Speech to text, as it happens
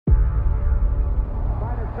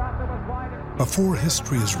Before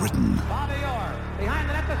history is written,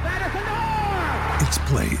 it's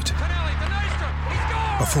played.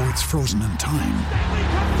 Before it's frozen in time,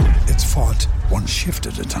 it's fought one shift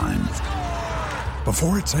at a time.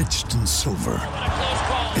 Before it's etched in silver,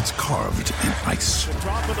 it's carved in ice.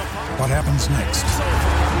 What happens next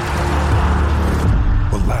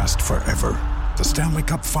will last forever. The Stanley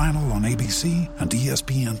Cup Final on ABC and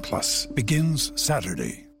ESPN Plus begins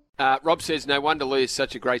Saturday. Rob says, no wonder Lee is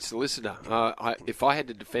such a great solicitor. If I had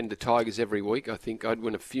to defend the Tigers every week, I think I'd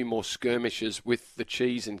win a few more skirmishes with the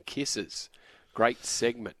cheese and kisses. Great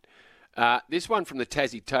segment. This one from the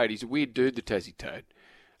Tassie Toad. He's a weird dude, the Tassie Toad.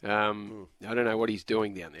 I don't know what he's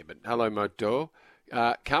doing down there, but hello, Moto.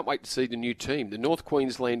 Can't wait to see the new team. The North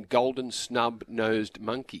Queensland Golden Snub-Nosed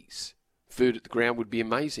Monkeys. Food at the ground would be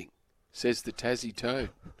amazing, says the Tassie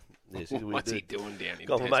Toad. Yes, What's he doing down in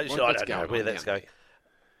Tassie? I don't know where that's going. There?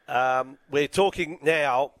 We're talking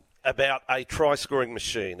now about a try-scoring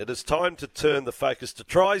machine. It is time to turn the focus to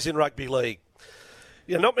tries in rugby league.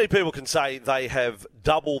 Not many people can say they have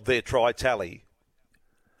doubled their try tally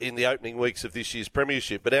in the opening weeks of this year's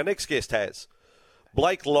premiership, but our next guest has.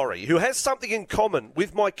 Blake Lawrie, who has something in common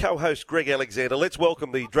with my co-host Greg Alexander. Let's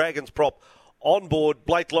welcome the Dragons prop on board.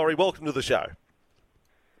 Blake Lawrie, welcome to the show.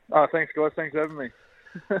 Oh, thanks, guys. Thanks for having me.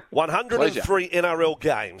 103 NRL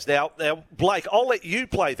games. Now, Blake, I'll let you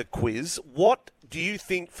play the quiz. What do you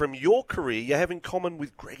think from your career you have in common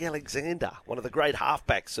with Greg Alexander, one of the great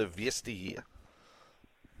halfbacks of yesteryear?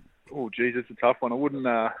 Oh, geez, it's a tough one. I wouldn't...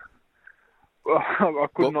 I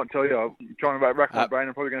could not tell you. I'm trying to rack my brain.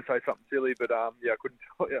 I'm probably going to say something silly, but I couldn't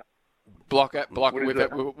tell you. Blocker,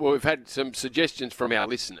 we've had some suggestions from our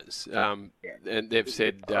listeners, and they've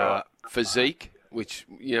said physique, which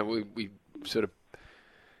we sort of.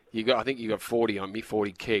 I think you got 40 on me,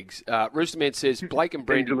 40 kegs. Roosterman says Blake and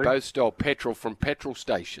Brandy both stole petrol from petrol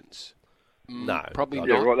stations. No, probably not.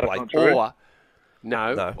 Yeah, right, that's not true. Or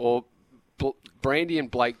no, or Brandy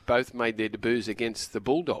and Blake both made their debuts against the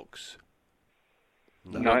Bulldogs.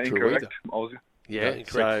 No, incorrect. Yeah, no, incorrect.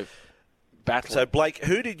 So battle. So, Blake,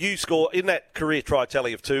 who did you score in that career try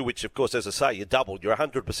tally of 2, which, of course, as I say, you doubled. You're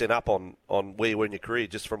 100% up on where you were in your career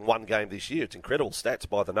just from one game this year. It's incredible stats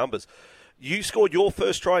by the numbers. You scored your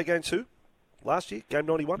first try against who last year, game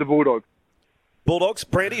 91? The Bulldogs. Bulldogs.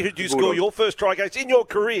 Brandy, who did you score your first try against in your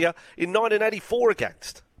career in 1984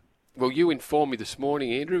 against? Well, you informed me this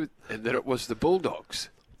morning, Andrew, that it was the Bulldogs.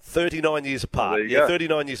 39 years apart.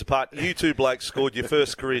 39 years apart. You two blokes scored your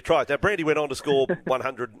first career try. Now, Brandy went on to score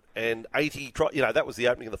 180 tries. That was the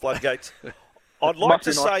opening of the floodgates. I'd like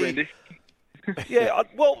to say...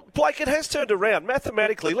 well, Blake, it has turned around.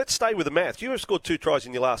 Mathematically, let's stay with the math. You have scored 2 tries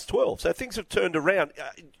in your last 12, so things have turned around.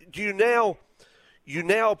 Do you now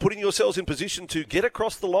are putting yourselves in position to get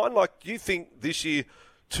across the line? Like, do you think this year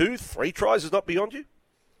 2, 3 tries is not beyond you?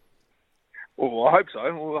 Well, I hope so.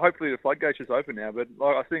 Well, hopefully the floodgates is open now. But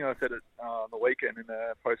I think I said it on the weekend in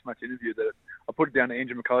a post-match interview that I put it down to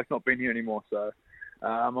Andrew McCulloch not being here anymore. So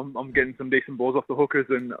I'm getting some decent balls off the hookers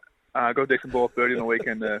and got a decent ball 30 on the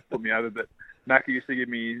weekend to put me over. But Mackie used to give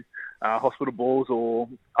me hospital balls or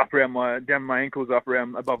down my ankles,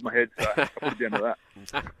 above my head. So I put it down to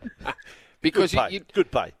that. Because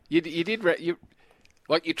good pay. You did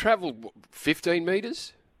you travelled 15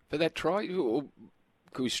 metres for that try.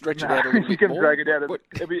 Could we stretch it out a little bit more? You can drag it out.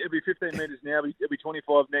 It'll be 15 metres now. It'll be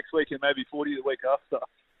 25 next week and maybe 40 the week after.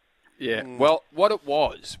 Yeah. Well, what it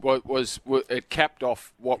was it capped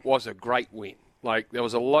off what was a great win. Like there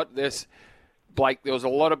was a lot. Blake, there was a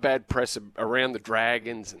lot of bad press around the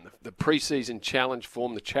Dragons and the pre-season challenge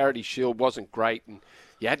form. The Charity Shield wasn't great, and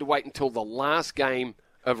you had to wait until the last game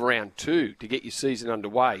of round 2 to get your season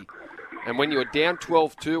underway. And when you were down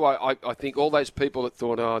 12-2, I think all those people that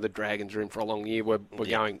thought, the Dragons are in for a long year were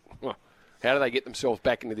going, well, how do they get themselves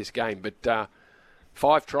back into this game? But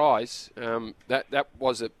 5 tries, that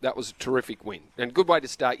was a terrific win and good way to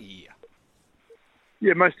start your year.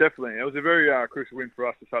 Yeah, most definitely. It was a very crucial win for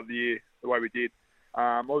us to start the year the way we did.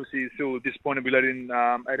 Obviously, still disappointed we let in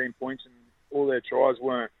 18 points and all their tries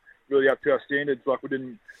weren't really up to our standards. Like we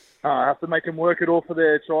didn't have to make them work at all for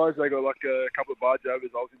their tries. They got like a couple of barge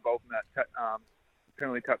overs. I was involved in that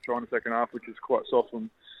penalty tap try in the second half, which is quite soft on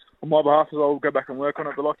my behalf. So I'll go back and work on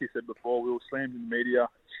it. But like you said before, we were slammed in the media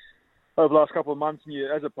over the last couple of months, and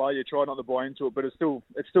as a player, you try not to buy into it, but it's still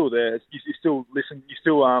there. You still listen. You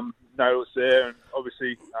still know it's there. And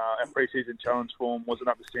obviously, our pre-season challenge form wasn't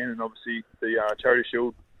up to standard. And obviously, the Charity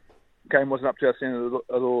Shield game wasn't up to our standard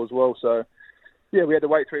at all as well. So, yeah, we had to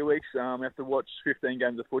wait 3 weeks. We have to watch 15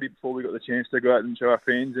 games of footy before we got the chance to go out and show our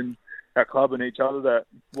fans and our club and each other that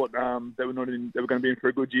they were going to be in for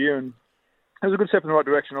a good year. And it was a good step in the right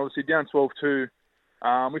direction. Obviously, down 12-2.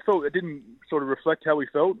 We felt it didn't sort of reflect how we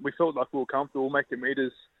felt. We felt like we were comfortable making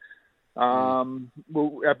meters. Our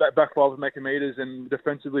back five was making meters, and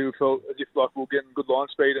defensively we felt as if like we were getting good line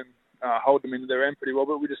speed and hold them into their end pretty well.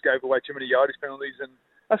 But we just gave away too many yardage penalties, and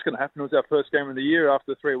that's going to happen. It was our first game of the year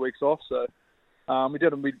after 3 weeks off, so we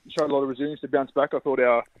showed a lot of resilience to bounce back. I thought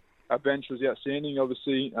our bench was outstanding.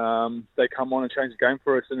 Obviously, they come on and change the game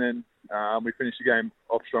for us, and then we finished the game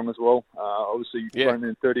off strong as well. Obviously, running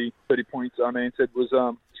in 30 points, Said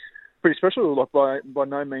was pretty special. Like by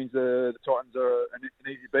no means the Titans are an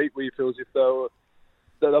easy beat. We feel as if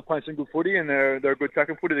they're playing some good footy, and they're a good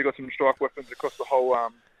tackle footy. They've got some strike weapons across the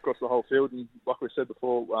whole field. And like we said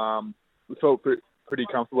before, we felt pretty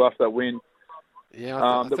comfortable after that win. Yeah,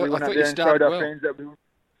 I thought you started and showed our well. fans that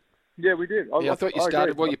yeah, we did. I thought you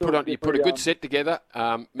started well. You put a good set together.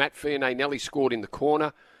 Matt Fianelli scored in the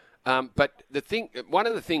corner. But one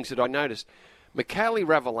of the things that I noticed, Mikaele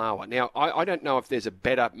Ravalawa. Now, I don't know if there's a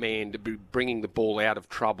better man to be bringing the ball out of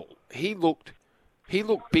trouble. He looked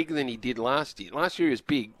bigger than he did last year. Last year he was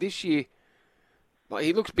big. This year,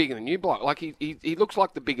 he looks bigger than you, Block. Like he looks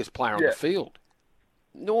like the biggest player on the field.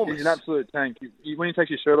 Enormous. He's an absolute tank. When he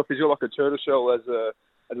takes his shirt off, he's got like a turtle shell as a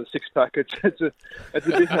six-pack. It's a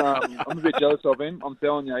bit. I'm a bit jealous of him. I'm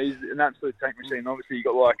telling you, he's an absolute tank machine. Obviously, you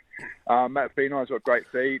got like Matt Finau's got great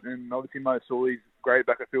feet, and obviously Mo Sully's great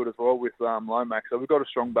back at field as well with Lomax. So we've got a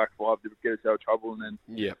strong back five to get us out of trouble. And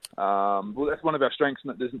then, well, that's one of our strengths.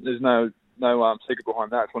 There's no secret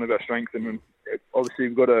behind that. It's one of our strengths, and obviously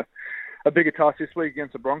we've got a bigger task this week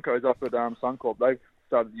against the Broncos up at Suncorp. They've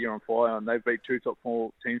started the year on fire, and they've beat 2 top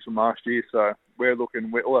 4 teams from last year. So we're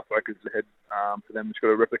all our focus is ahead for them. Just got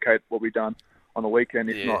to replicate what we've done on the weekend,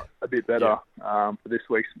 if not a bit better for this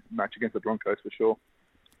week's match against the Broncos for sure.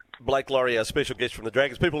 Blake Laurie, our special guest from the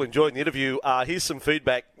Dragons. People enjoying the interview. Here's some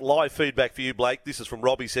feedback, live feedback for you, Blake. This is from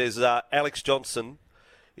Robbie. Says Alex Johnson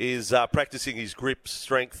is practicing his grip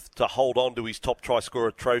strength to hold on to his top try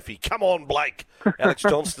scorer trophy. Come on, Blake. Alex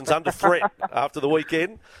Johnston's under threat after the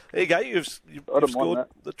weekend. There you go. You've scored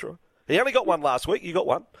the try. He only got one last week. You got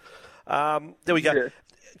one. There we go. Yeah.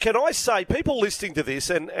 Can I say, people listening to this,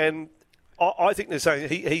 and I think they're saying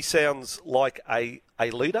he sounds like a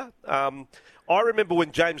leader. I remember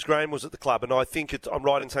when James Graham was at the club, and I think I'm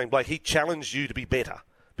right in saying, Blake, he challenged you to be better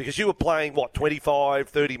because you were playing, 25,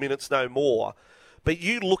 30 minutes, no more. But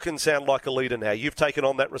you look and sound like a leader now. You've taken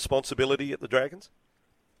on that responsibility at the Dragons?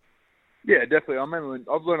 Yeah, definitely. I remember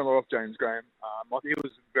I've learned a lot off James Graham. He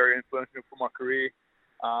was very influential for my career.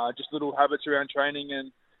 Just little habits around training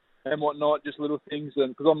and whatnot, just little things.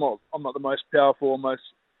 And because I'm not the most powerful or most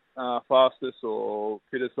fastest or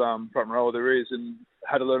fittest front rower there is, and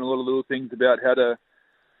had to learn a lot of little things about how to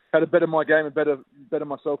better my game and better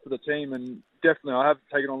myself for the team. And definitely I have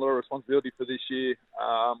taken on a lot of responsibility for this year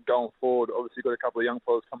going forward. Obviously got a couple of young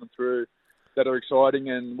players coming through that are exciting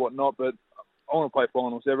and whatnot, but I want to play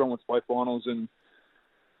finals. Everyone wants to play finals, and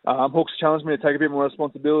Hawks challenged me to take a bit more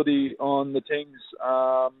responsibility on the team's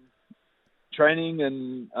training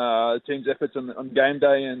and the team's efforts on game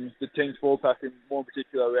day and the team's forward pack in more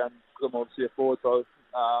particular around, because I'm obviously a forward, so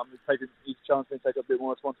he's challenged me to take a bit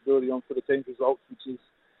more responsibility on for the team's results, which is,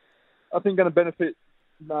 I think, going to benefit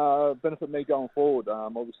me going forward.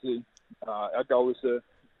 Obviously, our goal is to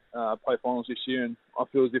play finals this year, and I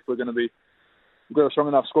feel as if we've got a strong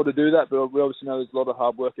enough squad to do that. But we obviously know there's a lot of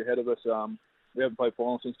hard work ahead of us. We haven't played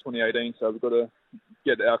finals since 2018, so we've got to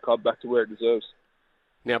get our club back to where it deserves.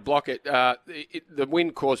 Now, Blockett, the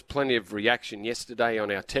win caused plenty of reaction yesterday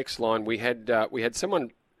on our text line. We had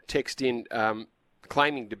someone text in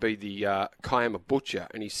claiming to be the Kiama butcher,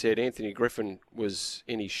 and he said Anthony Griffin was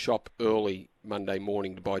in his shop early Monday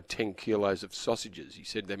morning to buy 10 kilos of sausages. He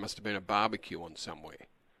said there must have been a barbecue on somewhere.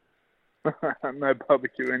 No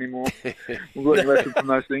barbecue anymore. We've learned a lesson from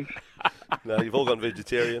those things. No, you've all gone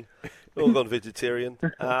vegetarian.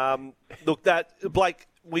 Look, Blake,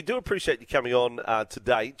 we do appreciate you coming on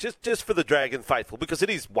today, just for the Dragon faithful, because it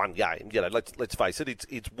is one game. Let's face it,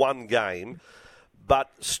 it's one game.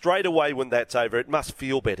 But straight away when that's over, it must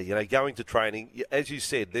feel better. Going to training, as you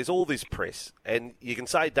said, there's all this press, and you can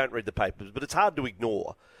say don't read the papers, but it's hard to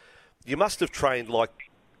ignore. You must have trained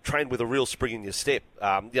with a real spring in your step.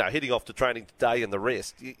 Heading off to training today and the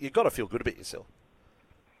rest, you've got to feel good about yourself.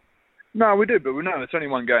 No, we do, but we know it's only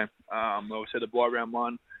one game. We said a bye round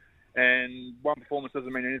one, and one performance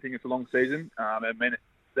doesn't mean anything. It's a long season.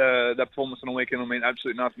 That performance on the weekend will mean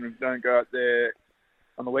absolutely nothing if you don't go out there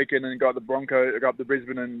on the weekend and go up to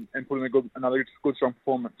Brisbane and put in another good strong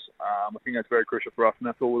performance. I think that's very crucial for us, and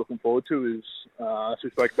that's all we're looking forward to. Is as we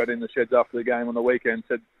spoke about in the sheds after the game on the weekend,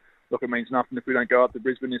 said look, it means nothing if we don't go up to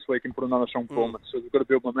Brisbane this week and put another strong performance. So we've got to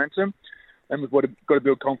build momentum, and we've got to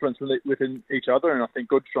build confidence within each other. And I think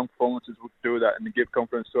good, strong performances will do that and give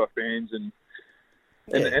confidence to our fans and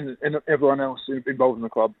everyone else involved in the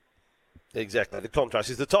club. Exactly. The contrast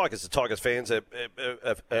is the Tigers fans are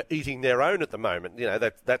eating their own at the moment. You know,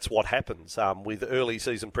 that's what happens with early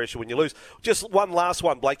season pressure when you lose. Just one last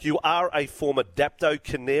one, Blake. You are a former Dapto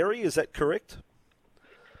Canary, is that correct?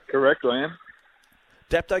 Correct, I am.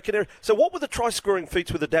 Dapto Canary. So what were the try-scoring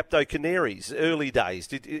feats with the Dapto Canaries early days?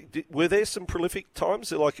 Were there some prolific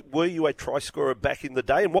times? Like, were you a try-scorer back in the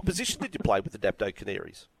day? And what position did you play with the Dapto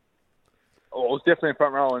Canaries? Oh, I was definitely in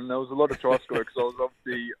front row, and there was a lot of try scorers because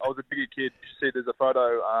I was a bigger kid. You see, there's a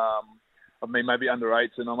photo of me maybe under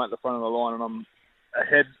 8s, and I'm at the front of the line, and I'm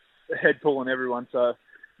ahead pulling everyone. So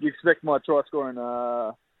you expect my try scoring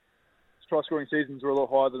seasons were a lot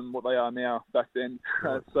higher than what they are now back then.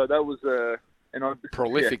 So that was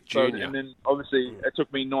prolific junior. So, and then obviously it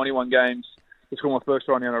took me 91 games to score my first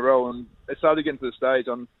try in the NRL, and it started getting to the stage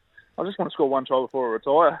I just want to score one try before I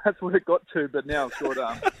retire. That's what it got to, but now I've scored.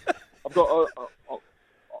 I'm now off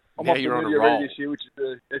the media ready this year, which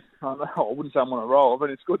is I wouldn't say I'm on a roll. I've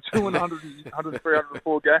only scored 103,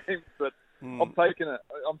 104 games, but I'm taking it.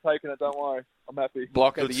 Don't worry, I'm happy.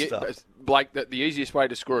 Blake, the easiest way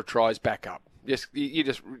to score a try is back up. Just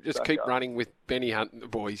keep running with Benny Hunt and the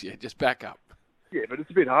boys. Yeah, just back up. Yeah, but it's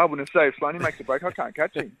a bit hard when it's Dave Sloan. He makes a break. I can't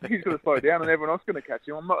catch him. He's going to slow down, and everyone else is going to catch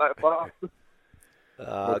him. I'm not that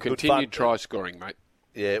fast. Continued try scoring, mate.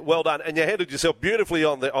 Yeah, well done. And you handled yourself beautifully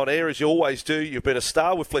on air, as you always do. You've been a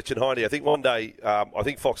star with Fletch and Hindy. I think one day, I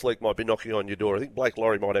think Fox League might be knocking on your door. I think Blake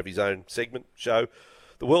Laurie might have his own segment, show.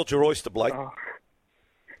 The world's your oyster, Blake. Oh.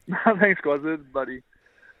 No, thanks, guys. Buddy.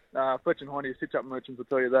 Fletch and Hindy are stitch-up merchants, I'll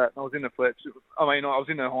tell you that. I was in the Fletch. I was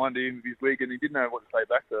in the Hindy in his league, and he didn't know what to say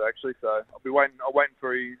back to it, actually. So I'll be waiting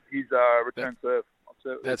for his return serve.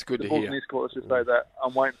 That's good to hear. The Bulls just say that.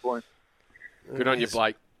 I'm waiting for him. Good on you,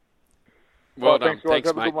 Blake. Well done.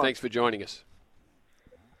 Thanks, mate. Thanks for joining us.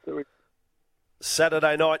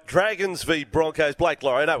 Saturday night, Dragons v Broncos. Blake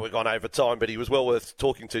Laurie, I know we've gone over time, but he was well worth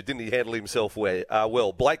talking to. Didn't he handle himself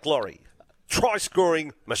well? Blake Laurie,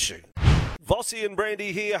 try-scoring machine. Vossi and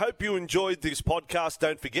Brandy here. Hope you enjoyed this podcast.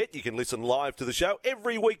 Don't forget, you can listen live to the show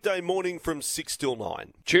every weekday morning from 6 till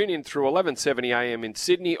 9. Tune in through 11:70 a.m. in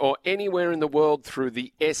Sydney or anywhere in the world through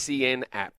the SEN app.